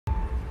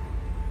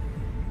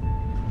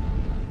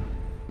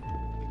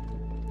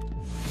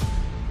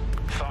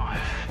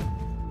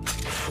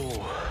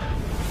4,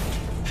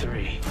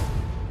 3,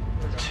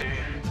 2,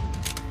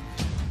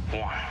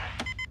 1.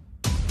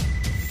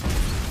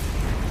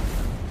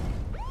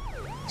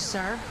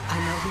 Sir, I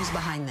know who's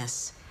behind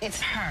this.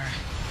 It's her.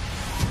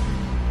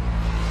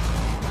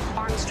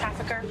 Arms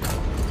trafficker,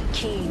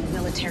 keen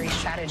military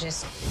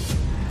strategist.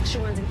 She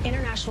runs an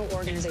international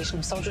organization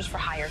of soldiers for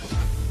hire,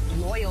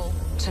 loyal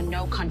to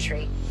no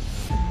country.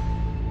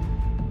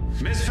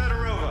 Miss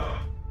Fedorova,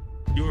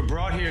 you were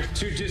brought here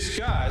to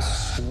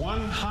discuss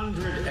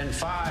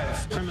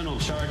 105 criminal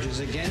charges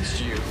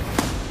against you.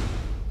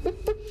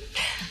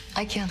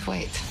 I can't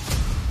wait.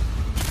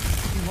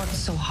 You worked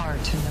so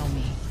hard to know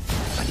me,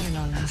 but you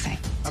know nothing.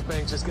 Our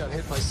bank just got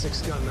hit by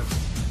 6 gunmen.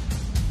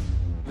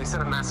 They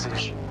sent a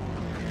message.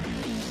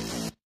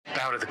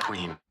 Bow to the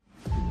Queen.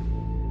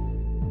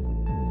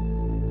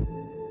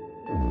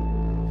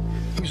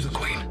 Who's the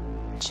Queen?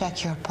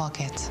 Check your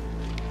pocket.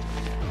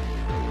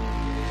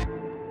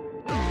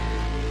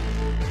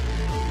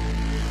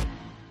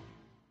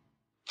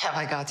 Have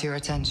I got your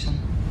attention?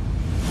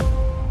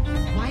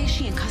 Why is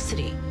she in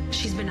custody?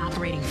 She's been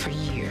operating for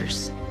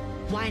years.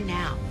 Why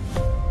now?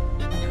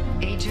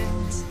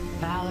 Agent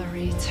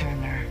Valerie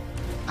Turner.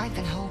 I've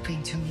been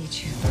hoping to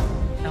meet you.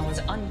 I was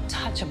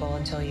untouchable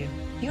until you.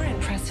 You're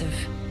impressive.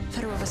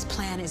 Fedorova's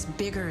plan is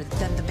bigger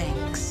than the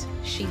banks.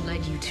 She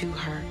led you to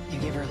her. You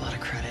give her a lot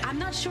of credit. I'm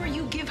not sure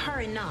you give her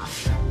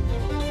enough.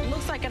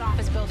 Looks like an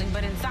office building,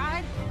 but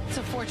inside, it's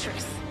a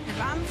fortress. If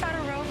I'm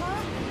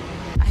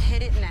Fedorova, I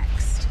hit it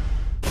next.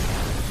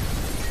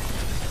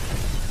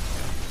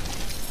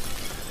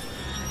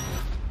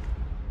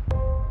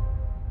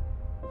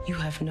 You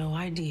have no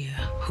idea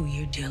who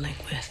you're dealing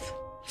with.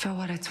 For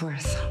what it's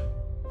worth,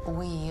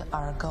 we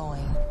are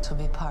going to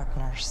be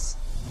partners.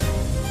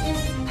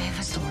 I have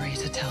a story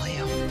to tell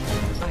you.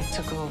 I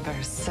took over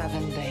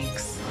 7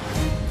 banks,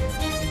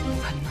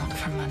 but not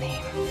for money.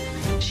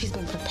 She's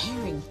been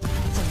preparing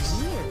for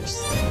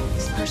years.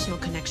 This personal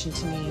connection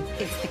to me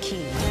is the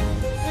key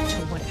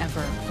to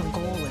whatever her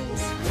goal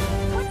is.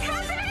 what's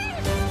happening?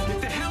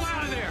 Get the hell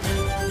out of there!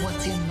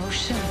 What's in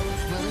motion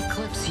will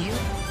eclipse you,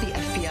 the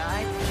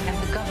FBI,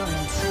 and the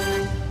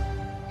government.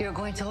 You're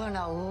going to learn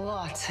a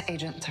lot,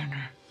 Agent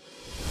Turner.